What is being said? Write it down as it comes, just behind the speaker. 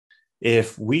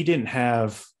if we didn't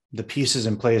have the pieces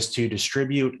in place to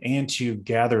distribute and to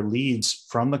gather leads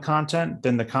from the content,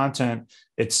 then the content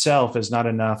itself is not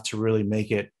enough to really make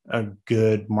it a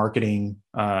good marketing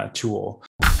tool.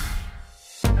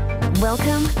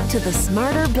 Welcome to the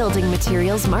Smarter Building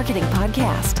Materials Marketing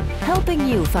Podcast, helping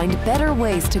you find better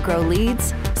ways to grow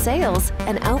leads, sales,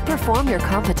 and outperform your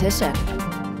competition.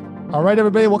 All right,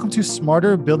 everybody, welcome to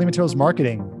Smarter Building Materials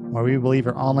Marketing, where we believe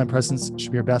your online presence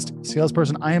should be your best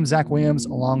salesperson. I am Zach Williams,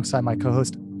 alongside my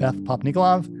co-host, Beth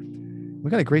Popnikolov. We've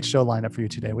got a great show lined up for you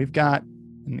today. We've got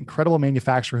an incredible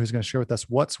manufacturer who's going to share with us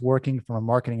what's working from a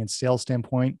marketing and sales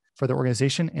standpoint for their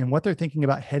organization and what they're thinking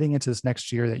about heading into this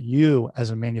next year that you,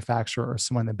 as a manufacturer or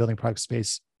someone in the building product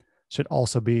space, should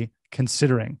also be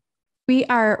considering. We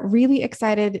are really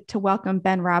excited to welcome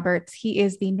Ben Roberts. He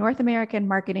is the North American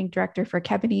Marketing Director for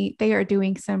Kebony. They are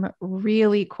doing some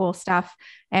really cool stuff,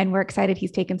 and we're excited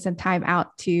he's taken some time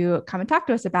out to come and talk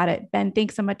to us about it. Ben,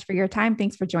 thanks so much for your time.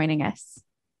 Thanks for joining us.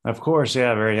 Of course.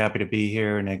 Yeah. Very happy to be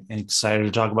here and excited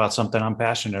to talk about something I'm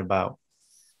passionate about.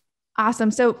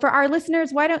 Awesome. So for our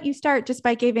listeners, why don't you start just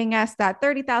by giving us that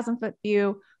 30,000 foot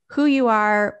view, who you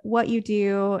are, what you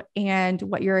do, and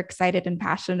what you're excited and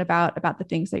passionate about the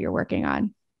things that you're working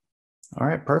on. All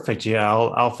right, perfect. Yeah,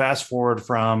 I'll fast forward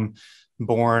from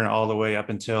born all the way up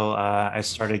until I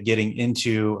started getting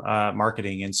into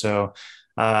marketing. And so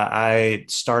I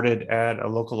started at a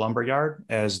local lumber yard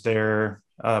as their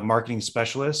marketing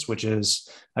specialist, which is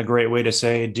a great way to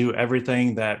say do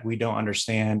everything that we don't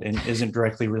understand and isn't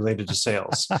directly related to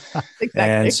sales. Exactly.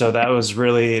 And so that was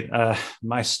really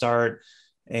my start.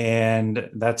 And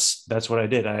that's what I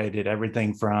did. I did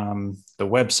everything from the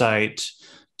website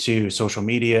to social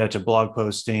media to blog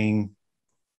posting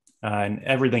and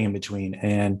everything in between.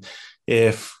 And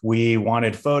if we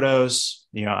wanted photos,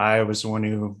 I was the one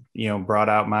who, brought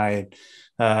out my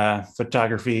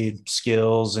photography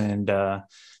skills and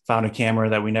found a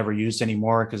camera that we never used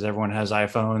anymore because everyone has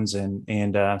iPhones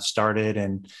and started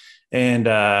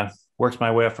and worked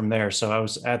my way up from there. So I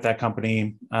was at that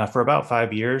company for about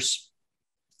 5 years.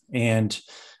 And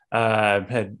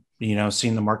had,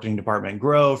 seen the marketing department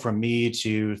grow from me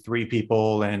to 3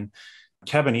 people, and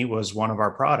Kebony was one of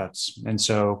our products. And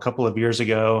so a couple of years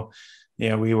ago,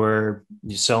 we were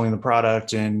selling the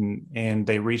product and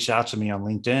they reached out to me on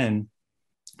LinkedIn,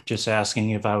 just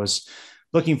asking if I was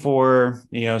looking for,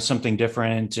 something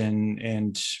different.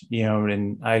 And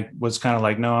I was kind of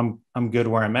like, no, I'm good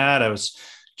where I'm at. I was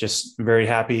just very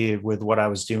happy with what I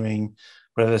was doing.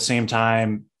 But at the same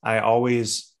time, I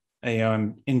always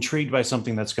I'm intrigued by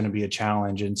something that's going to be a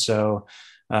challenge. And so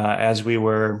as we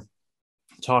were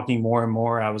talking more and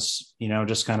more, I was,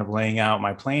 just kind of laying out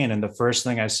my plan. And the first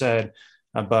thing I said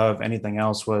above anything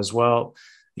else was, well,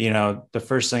 the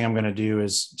first thing I'm going to do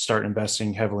is start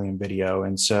investing heavily in video.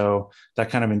 And so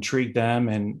that kind of intrigued them.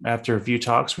 And after a few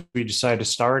talks, we decided to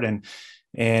start and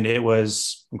it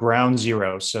was ground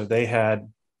zero. So they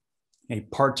had a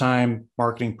part-time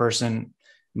marketing person,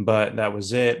 but that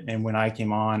was it. And when I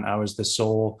came on, I was the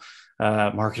sole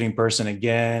marketing person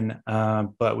again.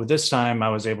 But with this time, I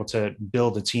was able to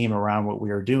build a team around what we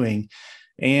were doing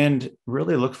and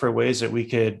really look for ways that we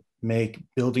could make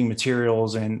building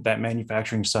materials and that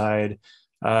manufacturing side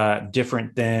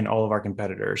different than all of our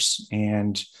competitors.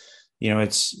 And,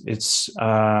 it's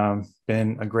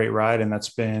been a great ride. And that's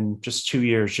been just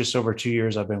over 2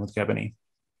 years I've been with Kebony.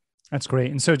 That's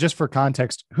great. And so just for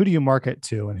context, who do you market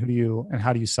to and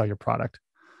how do you sell your product?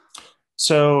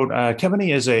 So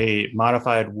Kebony is a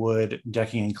modified wood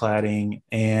decking and cladding,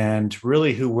 and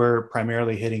really who we're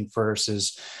primarily hitting first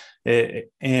is,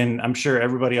 and I'm sure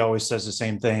everybody always says the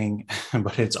same thing,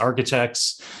 but it's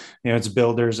architects, it's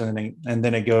builders, and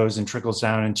then it goes and trickles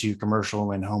down into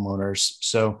commercial and homeowners.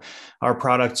 So our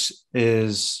product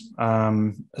is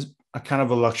a kind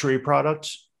of a luxury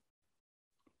product.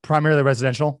 Primarily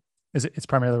residential? It's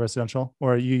primarily residential,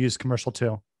 or you use commercial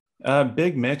too?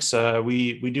 Big mix.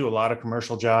 We do a lot of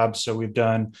commercial jobs. So we've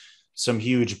done some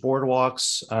huge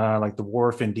boardwalks, like the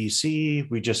Wharf in DC.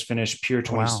 We just finished Pier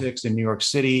 26 in New York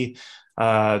City,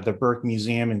 the Burke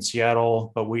Museum in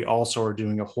Seattle, but we also are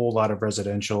doing a whole lot of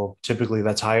residential. Typically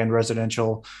that's high-end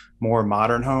residential, more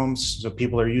modern homes. So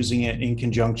people are using it in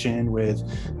conjunction with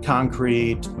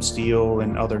concrete, steel,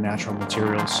 and other natural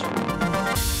materials.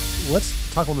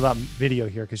 Let's talk a little about video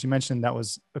here, because you mentioned that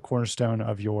was the cornerstone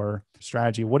of your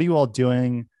strategy. What are you all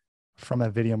doing from a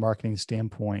video marketing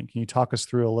standpoint? Can you talk us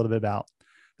through a little bit about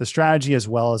the strategy as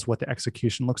well as what the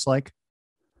execution looks like?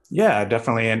 Yeah,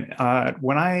 definitely. And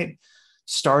when I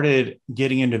started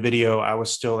getting into video, I was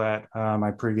still at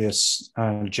my previous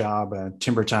job,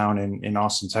 Timbertown in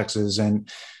Austin, Texas.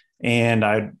 And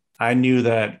I knew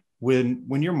that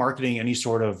when you're marketing any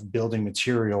sort of building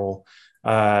material,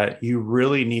 you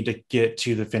really need to get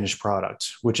to the finished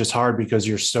product, which is hard because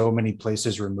you're so many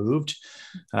places removed.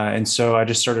 And so I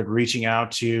just started reaching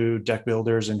out to deck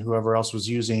builders and whoever else was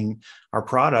using our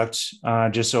product,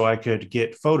 just so I could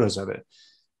get photos of it.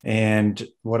 And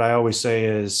what I always say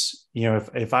is,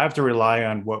 if I have to rely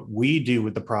on what we do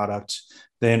with the product,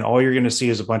 then all you're going to see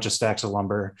is a bunch of stacks of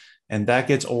lumber, and that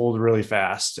gets old really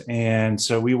fast. And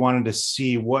so we wanted to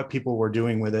see what people were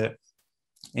doing with it,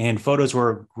 and photos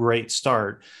were a great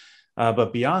start.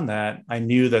 But beyond that, I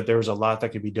knew that there was a lot that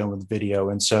could be done with video.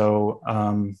 And so,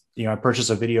 I purchased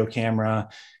a video camera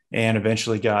and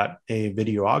eventually got a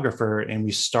videographer, and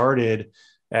we started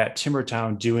at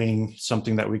Timbertown doing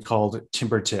something that we called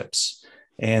Timber Tips.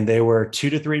 And they were 2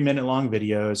 to 3 minute long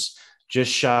videos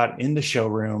just shot in the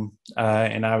showroom.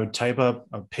 And I would type up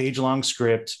a page long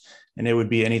script, and it would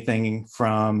be anything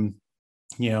from,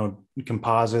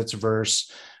 composites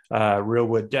versus real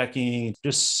wood decking,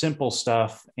 just simple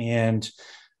stuff. And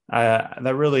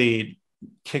that really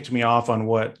kicked me off on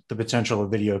what the potential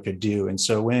of video could do. And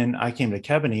so when I came to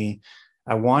Kebony,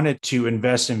 I wanted to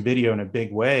invest in video in a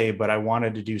big way, but I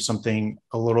wanted to do something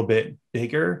a little bit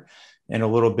bigger and a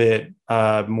little bit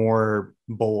more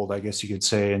bold, I guess you could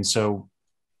say. And so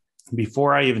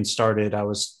before I even started, I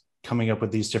was coming up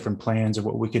with these different plans of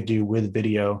what we could do with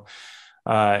video.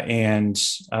 And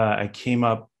I came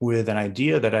up with an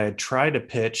idea that I had tried to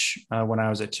pitch when I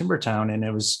was at Timbertown, and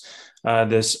it was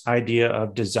this idea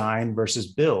of design versus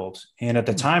build. And at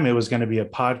the time, it was going to be a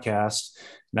podcast,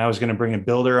 and I was going to bring a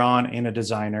builder on and a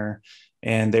designer,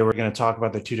 and they were going to talk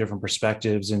about the two different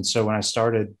perspectives. And so when I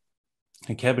started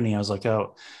at Kebony, I was like,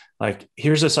 oh,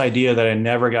 here's this idea that I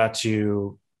never got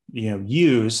to,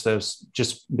 use, that's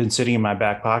just been sitting in my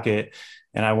back pocket.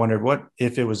 And I wondered, what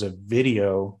if it was a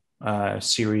video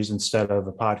series instead of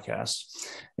a podcast?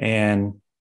 And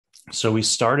so we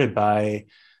started by,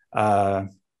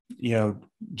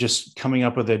 just coming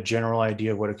up with a general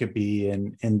idea of what it could be.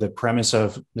 And the premise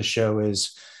of the show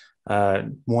is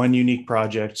one unique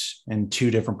project and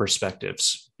two different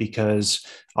perspectives, because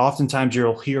oftentimes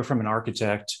you'll hear from an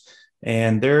architect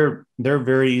and they're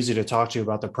very easy to talk to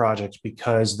about the project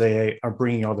because they are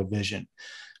bringing all the vision,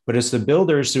 but it's the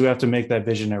builders who have to make that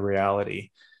vision a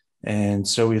reality. And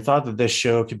so we thought that this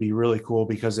show could be really cool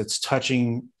because it's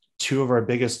touching two of our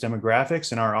biggest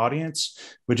demographics in our audience,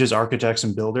 which is architects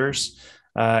and builders.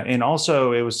 And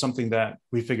also it was something that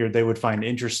we figured they would find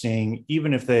interesting,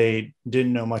 even if they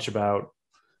didn't know much about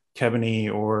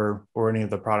Kebony or any of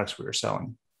the products we were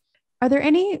selling. Are there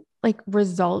any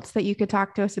results that you could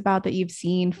talk to us about that you've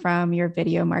seen from your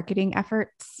video marketing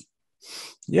efforts?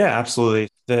 Yeah, absolutely.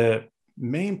 The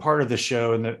main part of the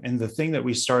show and the thing that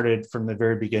we started from the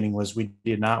very beginning was we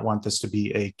did not want this to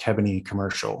be a Kebony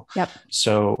commercial. Yep.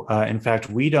 So in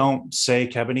fact, we don't say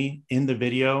Kebony in the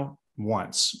video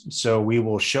once. So we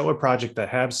will show a project that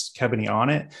has Kebony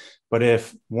on it. But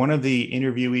if one of the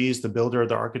interviewees, the builder or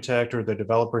the architect or the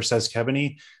developer says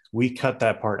Kebony, we cut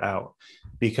that part out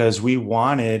because we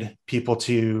wanted people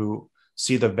to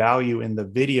see the value in the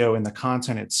video and the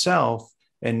content itself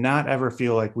and not ever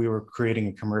feel like we were creating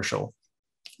a commercial.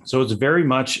 So it's very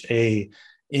much a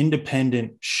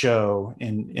independent show,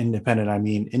 and independent, I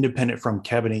mean independent from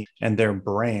Kebony and their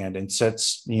brand, and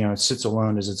sits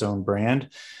alone as its own brand.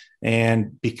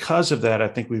 And because of that, I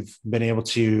think we've been able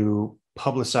to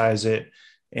publicize it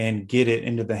and get it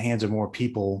into the hands of more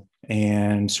people.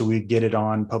 And so we get it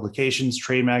on publications,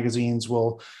 trade magazines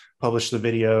will publish the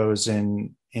videos,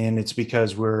 and it's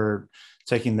because we're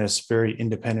taking this very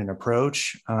independent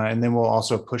approach. And then we'll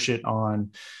also push it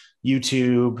on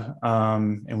YouTube,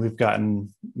 and we've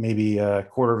gotten maybe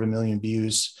 250,000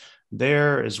 views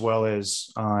there, as well as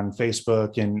on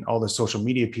Facebook and all the social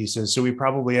media pieces. So we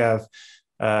probably have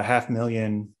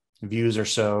 500,000 views or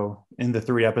so in the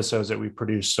 3 episodes that we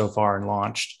produced so far and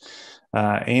launched.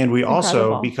 And we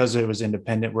also, because it was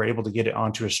independent, we're able to get it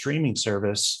onto a streaming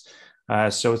service.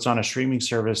 So it's on a streaming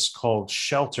service called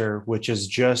Shelter, which is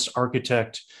just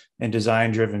architect and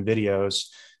design driven videos.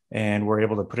 And we're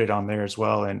able to put it on there as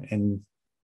well. And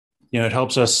it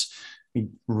helps us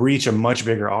reach a much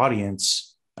bigger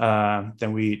audience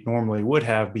than we normally would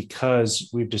have, because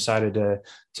we've decided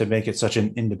to make it such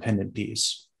an independent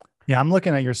piece. Yeah, I'm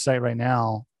looking at your site right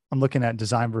now. I'm looking at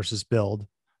design versus build.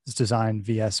 It's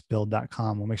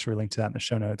designvsbuild.com. We'll make sure we link to that in the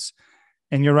show notes.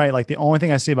 And you're right. The only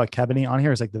thing I see about Kebony on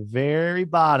here is the very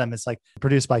bottom. It's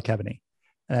produced by Kebony,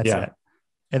 and that's it.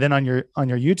 And then on your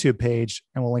YouTube page,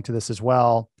 and we'll link to this as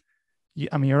well.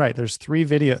 You're right. There's 3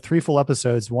 full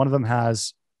episodes. One of them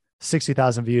has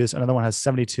 60,000 views. Another one has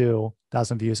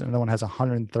 72,000 views. And another one has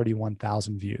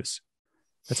 131,000 views.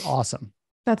 That's awesome.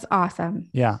 That's awesome.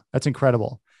 Yeah, that's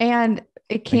incredible. And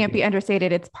it can't be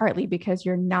understated. It's partly because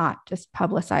you're not just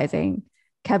publicizing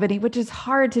Kebony, which is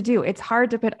hard to do. It's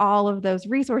hard to put all of those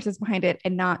resources behind it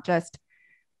and not just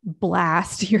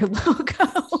blast your logo.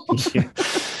 Yeah.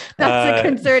 That's a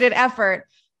concerted effort.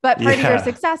 But part of your Yeah.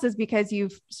 success is because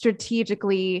you've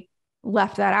strategically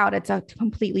left that out. It's a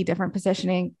completely different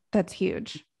positioning. That's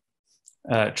huge.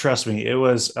 Trust me, it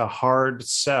was a hard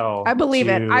sell. I believe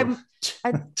it. Maybe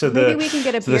we can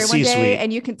get a beer one day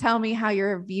and you can tell me how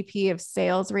your VP of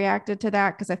sales reacted to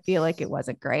that, because I feel like it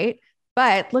wasn't great.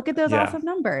 But look at those awesome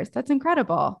numbers. That's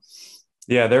incredible.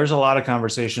 Yeah, there's a lot of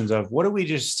conversations of, what do we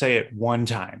just say it one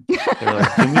time? They're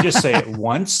like, can we just say it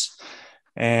once?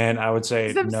 And I would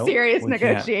say, some nope, serious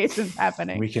negotiations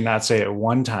happening. We cannot say it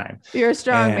one time. You're a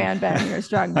strong man, Ben. You're a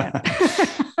strong man.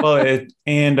 Well,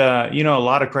 a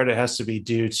lot of credit has to be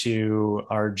due to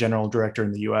our general director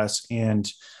in the U.S. and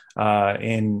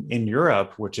in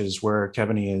Europe, which is where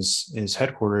Kebony is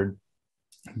headquartered,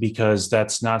 because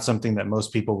that's not something that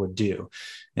most people would do.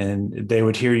 And they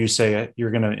would hear you say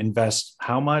you're going to invest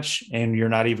how much, and you're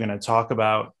not even going to talk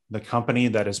about the company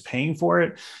that is paying for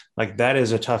it. Like, that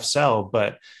is a tough sell.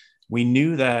 But we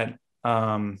knew that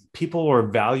people were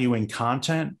valuing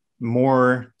content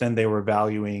more than they were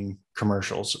valuing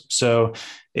commercials. So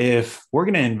if we're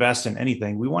going to invest in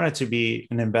anything, we want it to be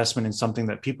an investment in something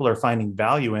that people are finding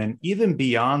value in, even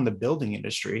beyond the building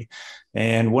industry.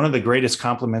 And one of the greatest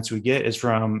compliments we get is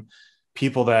from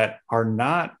people that are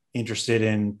not interested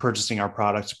in purchasing our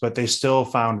products, but they still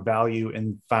found value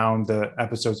and found the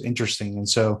episodes interesting. And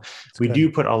so we do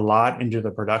put a lot into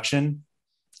the production.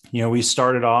 We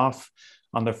started off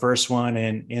on the first one,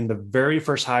 and in the very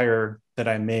first hire that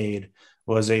I made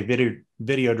was a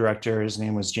video director. His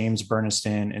name was James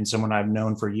Berniston, and someone I've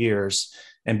known for years.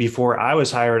 And before I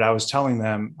was hired, I was telling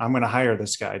them, I'm going to hire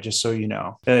this guy, just so you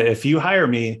know. If you hire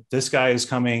me, this guy is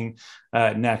coming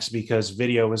next, because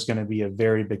video was going to be a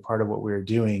very big part of what we were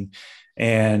doing.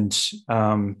 And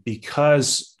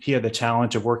because he had the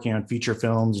talent of working on feature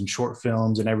films and short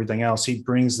films and everything else, he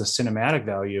brings the cinematic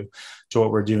value to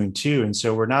what we're doing too. And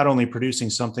so we're not only producing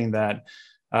something that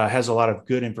has a lot of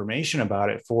good information about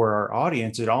it for our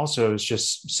audience, it also is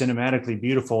just cinematically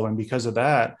beautiful. And because of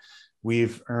that,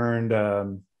 we've earned, I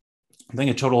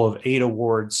think, a total of 8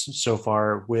 awards so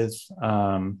far with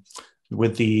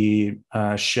the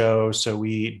show. So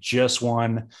we just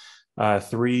won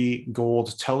 3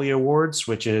 gold Telly Awards,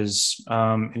 which is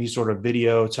any sort of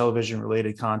video, television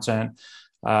related content.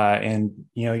 And,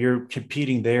 you're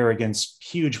competing there against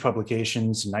huge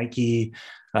publications, Nike,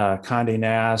 Condé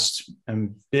Nast,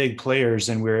 and big players.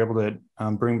 And we were able to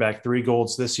bring back 3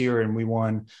 golds this year, and we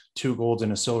won 2 golds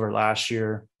and a silver last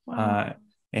year. Wow.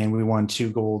 And we won 2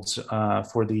 golds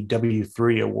for the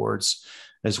W3 awards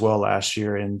as well last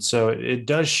year. And so it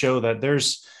does show that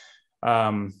there's,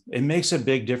 it makes a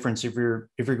big difference if you're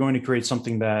going to create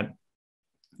something that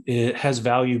it has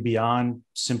value beyond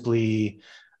simply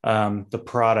the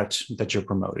product that you're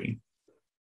promoting.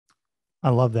 I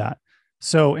love that.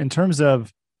 So in terms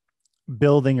of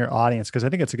building your audience, because I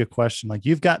think it's a good question, like,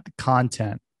 you've got the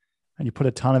content and you put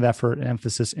a ton of effort and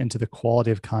emphasis into the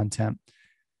quality of content.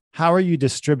 How are you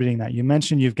distributing that? You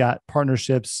mentioned you've got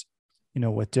partnerships,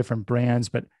 with different brands,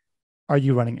 but are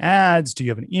you running ads? Do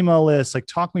you have an email list? Like,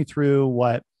 talk me through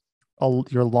what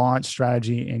your launch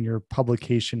strategy and your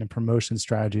publication and promotion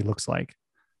strategy looks like.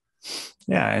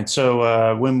 Yeah. And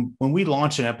so when we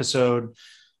launch an episode,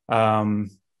 what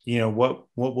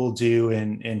we'll do,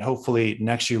 and hopefully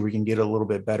next year we can get a little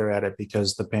bit better at it,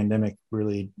 because the pandemic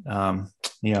really,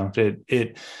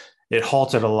 it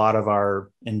halted a lot of our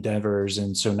endeavors.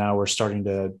 And so now we're starting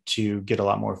to get a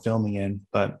lot more filming in.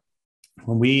 But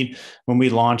when we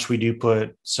launch, we do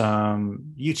put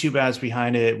some YouTube ads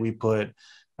behind it. We put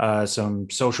some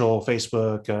social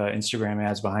Facebook, Instagram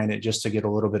ads behind it, just to get a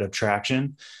little bit of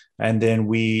traction. And then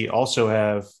we also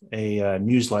have a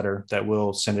newsletter that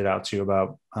we'll send it out to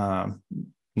about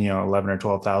 11 or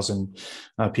 12,000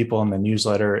 people in the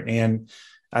newsletter. And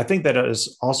I think that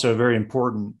is also a very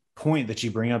important point that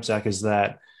you bring up, Zach, is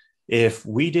that if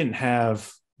we didn't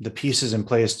have the pieces in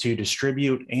place to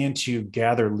distribute and to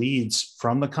gather leads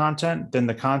from the content, then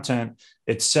the content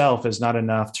itself is not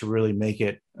enough to really make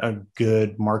it a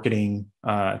good marketing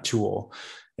tool.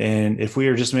 And if we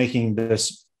are just making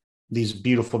these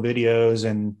beautiful videos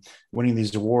and winning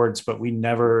these awards, but we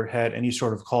never had any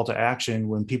sort of call to action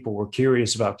when people were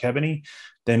curious about Kebony,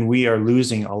 then we are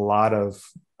losing a lot of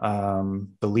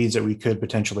the leads that we could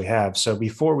potentially have. So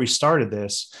before we started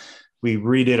this, we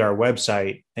redid our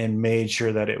website and made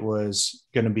sure that it was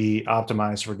going to be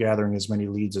optimized for gathering as many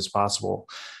leads as possible.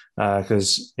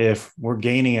 Because if we're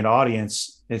gaining an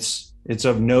audience, it's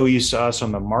of no use to us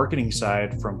on the marketing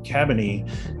side from Kebony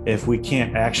if we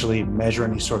can't actually measure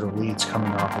any sort of leads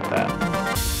coming off of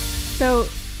that. So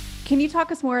can you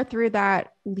talk us more through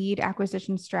that lead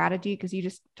acquisition strategy? Because you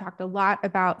just talked a lot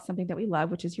about something that we love,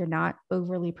 which is you're not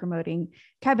overly promoting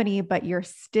Kebony, but you're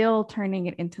still turning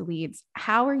it into leads.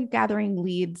 How are you gathering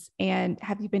leads, and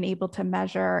have you been able to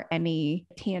measure any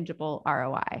tangible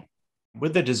ROI?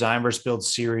 With the Design versus Build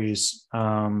series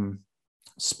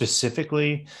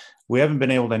specifically, we haven't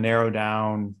been able to narrow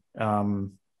down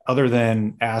other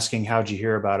than asking, how'd you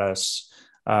hear about us?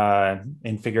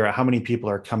 And figure out how many people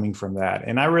are coming from that.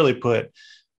 And I really put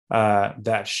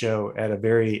that show at a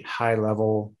very high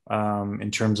level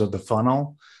in terms of the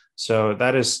funnel. So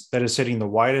that is hitting the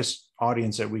widest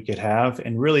audience that we could have,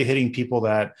 and really hitting people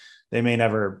that they may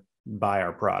never buy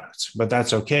our products, but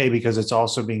that's okay because it's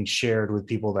also being shared with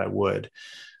people that would.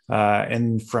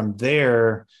 And from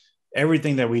there,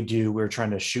 everything that we do, we're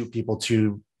trying to shoot people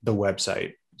to the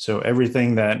website. So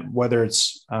everything that, whether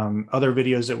it's other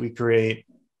videos that we create,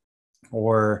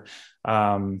 or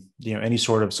any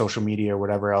sort of social media or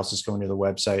whatever else is going to the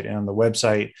website. And on the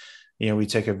website, we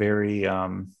take a very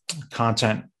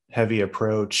content heavy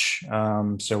approach.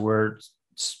 So we're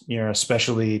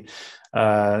especially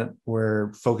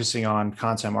we're focusing on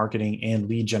content marketing and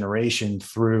lead generation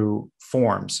through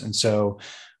forms. And so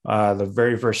the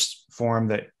very first form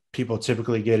that people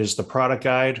typically get is the product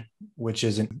guide, which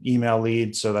is an email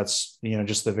lead. So that's,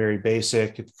 just the very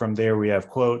basic. From there, we have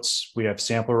quotes, we have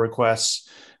sample requests,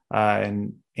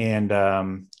 and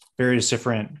various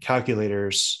different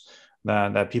calculators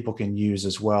that people can use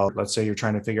as well. Let's say you're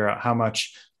trying to figure out how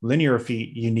much linear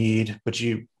feet you need, but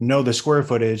you know the square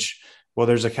footage. Well,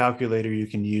 there's a calculator you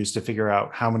can use to figure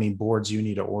out how many boards you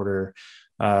need to order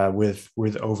with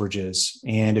overages.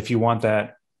 And if you want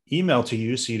that email to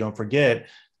you so you don't forget,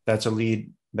 that's a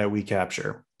lead that we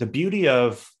capture. The beauty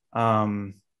of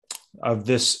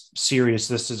this series,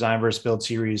 this Design versus Build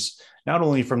series, not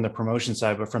only from the promotion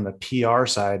side, but from the PR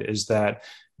side, is that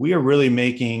we are really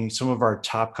making some of our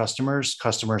top customers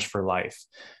for life,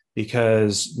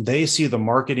 because they see the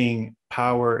marketing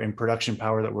power and production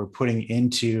power that we're putting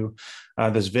into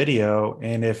this video.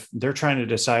 And if they're trying to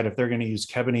decide if they're going to use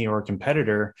Kebony or a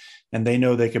competitor, and they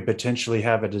know they could potentially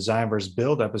have a Design versus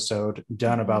Build episode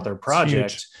done about their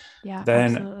project,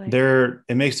 then absolutely,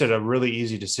 it makes it a really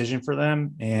easy decision for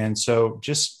them. And so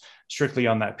just strictly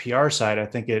on that PR side, I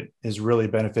think it is really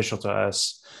beneficial to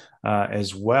us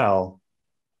as well.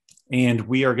 And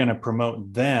we are going to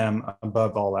promote them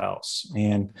above all else.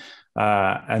 And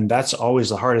that's always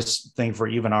the hardest thing for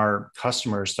even our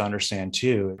customers to understand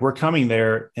too. We're coming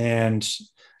there, and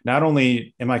not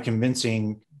only am I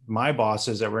convincing my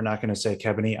bosses that we're not going to say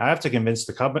Kebony, I have to convince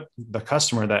the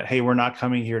customer that, hey, we're not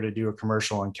coming here to do a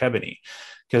commercial on Kebony.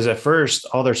 Because at first,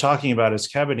 all they're talking about is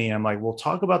Kebony. I'm like, we'll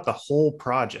talk about the whole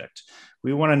project.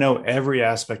 We want to know every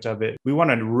aspect of it. We want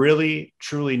to really,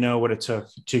 truly know what it took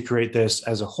to create this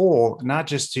as a whole, not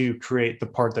just to create the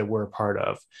part that we're a part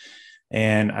of.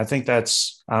 And I think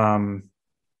that's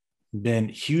been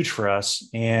huge for us.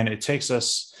 And it takes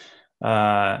us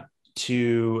to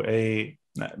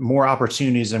more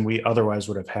opportunities than we otherwise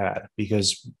would have had.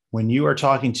 Because when you are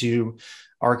talking to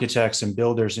architects and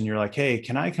builders and you're like, hey,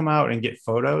 can I come out and get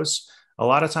photos? A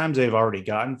lot of times they've already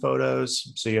gotten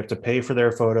photos, so you have to pay for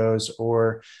their photos,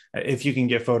 or if you can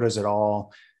get photos at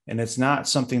all. And it's not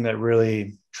something that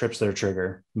really trips their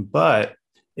trigger. But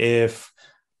if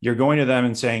you're going to them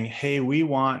and saying, hey, we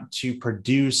want to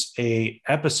produce an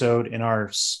episode in our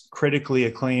critically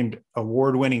acclaimed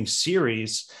award-winning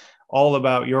series all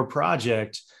about your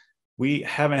project, we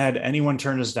haven't had anyone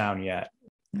turn us down yet.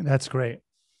 That's great.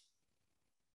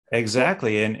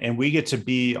 Exactly. And we get to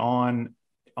be on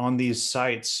these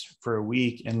sites for a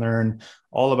week and learn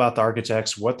all about the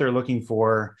architects, what they're looking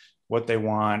for, what they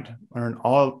want, learn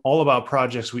all about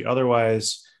projects we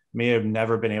otherwise may have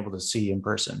never been able to see in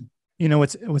person.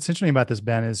 What's interesting about this,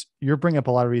 Ben, is you're bringing up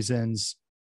a lot of reasons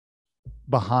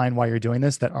behind why you're doing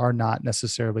this that are not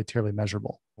necessarily terribly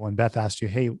measurable. When Beth asked you,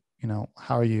 hey,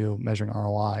 how are you measuring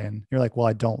ROI? And you're like, well,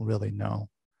 I don't really know.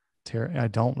 I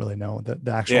don't really know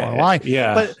the actual ROI.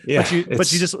 But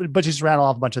you just rattle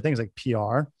off a bunch of things like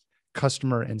PR,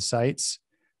 customer insights,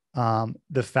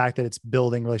 the fact that it's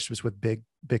building relationships with big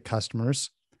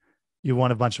customers. You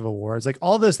won a bunch of awards. Like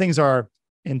all those things are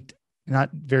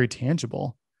not very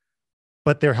tangible,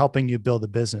 but they're helping you build a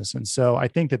business. And so I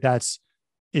think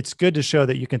it's good to show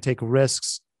that you can take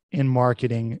risks in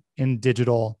marketing, in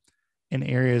digital, in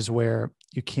areas where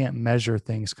you can't measure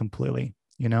things completely.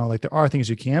 Like there are things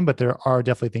you can, but there are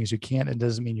definitely things you can't. It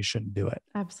doesn't mean you shouldn't do it.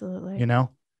 Absolutely.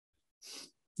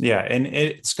 Yeah, and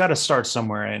it's got to start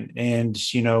somewhere. And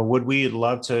would we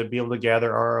love to be able to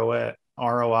gather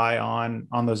ROI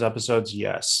on those episodes?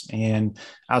 Yes. And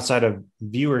outside of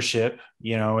viewership,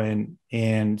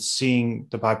 and seeing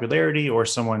the popularity or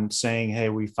someone saying, "Hey,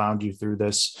 we found you through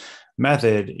this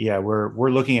method," yeah,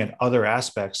 we're looking at other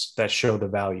aspects that show the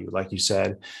value, like you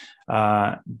said.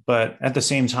 But at the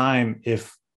same time,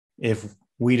 if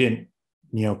we didn't,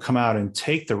 come out and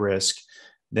take the risk,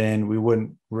 then we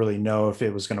wouldn't really know if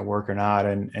it was going to work or not.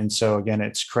 And so again,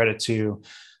 it's credit to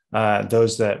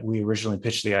those that we originally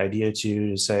pitched the idea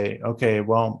to say, okay,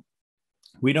 well,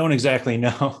 we don't exactly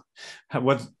know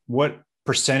what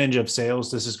percentage of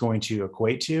sales this is going to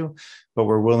equate to, but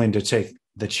we're willing to take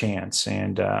the chance.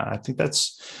 And I think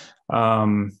that's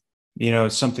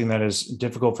something that is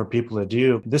difficult for people to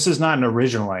do. This is not an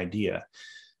original idea.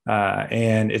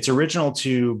 And it's original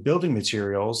to building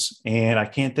materials. And I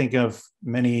can't think of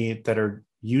many that are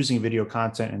using video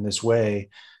content in this way,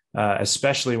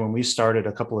 especially when we started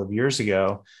a couple of years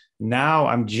ago. Now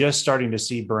I'm just starting to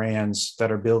see brands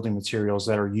that are building materials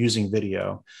that are using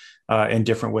video in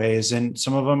different ways. And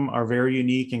some of them are very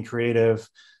unique and creative,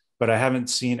 but I haven't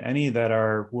seen any that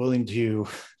are willing to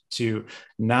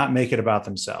not make it about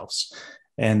themselves.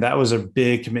 And that was a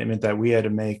big commitment that we had to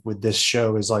make with this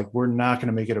show, is like, we're not going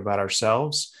to make it about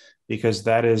ourselves, because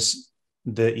that is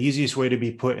the easiest way to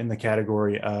be put in the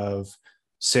category of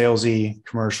salesy,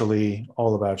 commercially,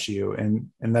 all about you. And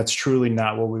that's truly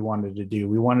not what we wanted to do.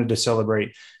 We wanted to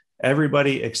celebrate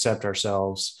everybody except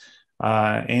ourselves.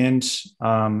 The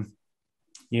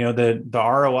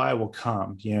ROI will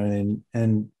come,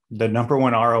 and the number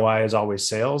one ROI is always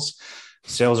sales.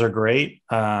 Sales are great.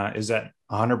 Is that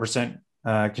 100%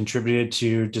 contributed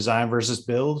to design versus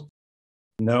build?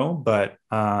 No, but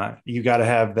you got to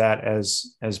have that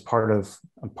as part of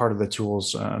the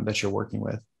tools that you're working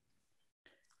with.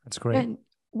 That's great. And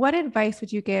what advice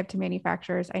would you give to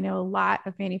manufacturers? I know a lot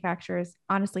of manufacturers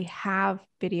honestly have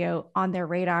video on their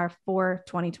radar for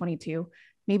 2022.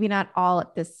 Maybe not all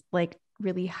at this like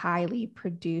really highly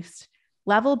produced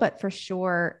level, but for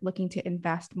sure looking to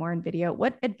invest more in video.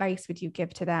 What advice would you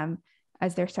give to them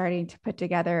as they're starting to put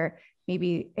together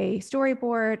maybe a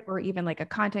storyboard or even like a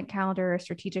content calendar, a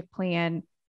strategic plan?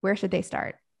 Where should they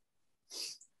start?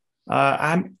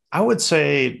 I would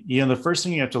say, the first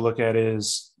thing you have to look at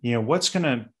is, what's going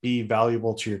to be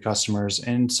valuable to your customers.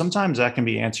 And sometimes that can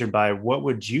be answered by, what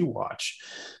would you watch?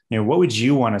 What would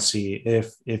you want to see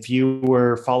if you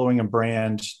were following a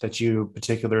brand that you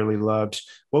particularly loved?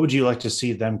 What would you like to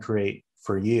see them create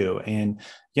for you? And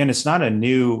again, it's not a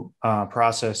new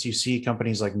process. You see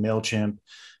companies like MailChimp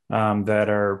that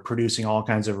are producing all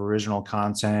kinds of original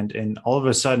content, and all of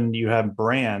a sudden you have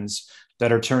brands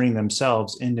that are turning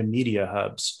themselves into media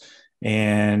hubs.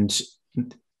 And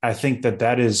I think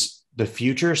that is the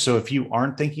future. So if you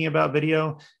aren't thinking about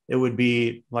video, it would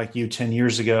be like you 10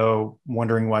 years ago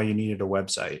wondering why you needed a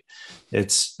website.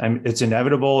 It's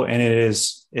inevitable, and it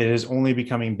is only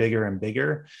becoming bigger and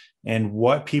bigger. And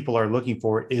what people are looking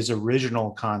for is original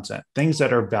content, things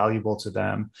that are valuable to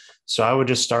them. So I would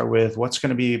just start with what's going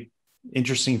to be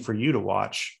interesting for you to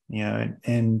watch,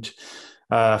 and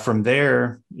from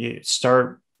there, you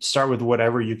start with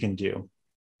whatever you can do.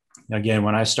 Again,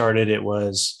 when I started, it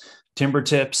was timber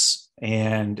tips,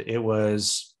 and it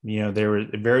was, they were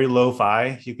very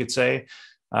lo-fi, you could say,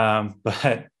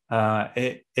 but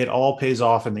it all pays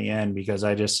off in the end, because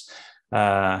I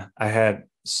had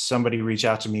somebody reach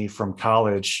out to me from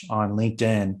college on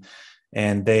LinkedIn,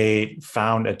 and they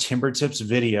found a timber tips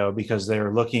video because they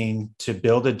were looking to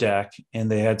build a deck, and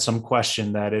they had some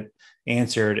question that it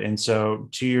answered. And so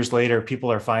 2 years later,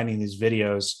 people are finding these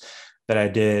videos that I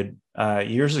did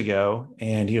years ago.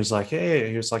 And he was like,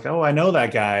 "Oh, I know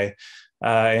that guy,"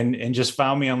 and just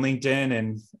found me on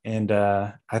LinkedIn. And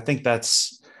I think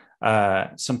that's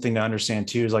something to understand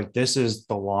too, is like, this is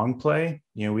the long play.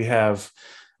 We have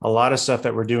a lot of stuff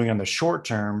that we're doing on the short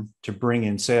term to bring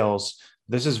in sales.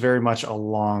 This is very much a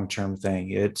long-term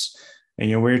thing.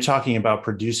 And we're talking about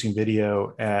producing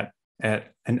video at an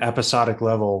episodic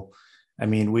level. I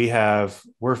mean,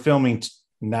 we're filming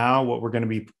now what we're going to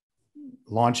be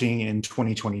launching in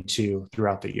 2022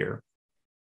 throughout the year.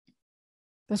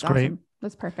 That's great. Awesome.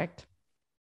 That's perfect.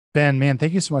 Ben, man,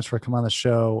 thank you so much for coming on the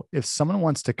show. If someone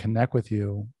wants to connect with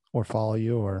you or follow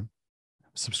you or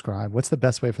subscribe, what's the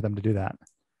best way for them to do that?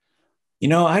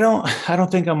 I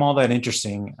don't think I'm all that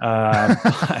interesting.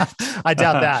 I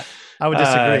doubt that. I would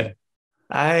disagree.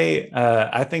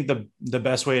 I think the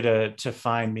best way to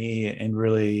find me, and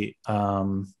really,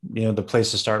 the place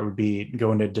to start would be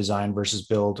going to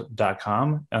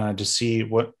designversusbuild.com to see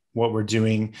what what we're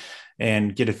doing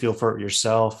and get a feel for it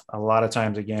yourself. A lot of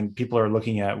times, again, people are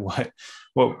looking at what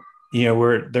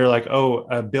they're like, oh,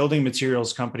 a building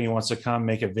materials company wants to come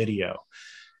make a video.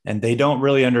 And they don't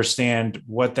really understand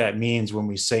what that means when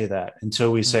we say that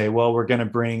until we say, well, we're going to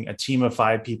bring a team of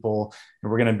 5 people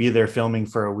and we're going to be there filming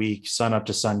for a week, sun up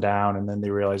to sundown. And then they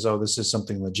realize, oh, this is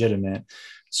something legitimate.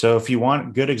 So if you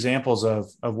want good examples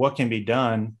of what can be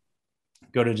done,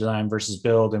 go to Design versus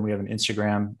Build. And we have an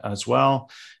Instagram as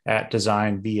well at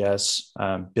Design vs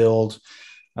Build.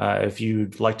 If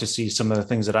you'd like to see some of the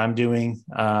things that I'm doing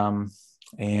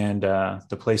and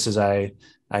the places I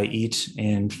eat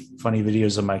and funny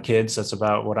videos of my kids, that's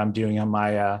about what I'm doing on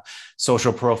my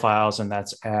social profiles. And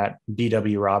that's at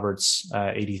DW Roberts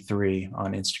 83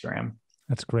 on Instagram.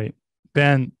 That's great.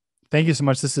 Ben, thank you so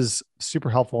much. This is super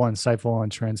helpful, insightful,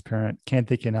 and transparent. Can't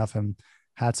thank you enough. And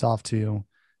hats off to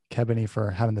Kebony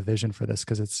for having the vision for this,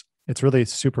 because it's really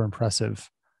super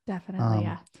impressive. Definitely.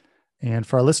 Yeah. And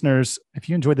for our listeners, if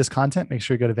you enjoyed this content, make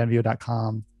sure you go to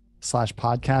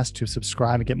venveo.com/podcast to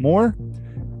subscribe and get more.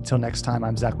 Until next time,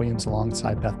 I'm Zach Williams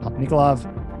alongside Beth Popnikolov.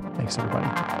 Thanks,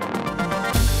 everybody.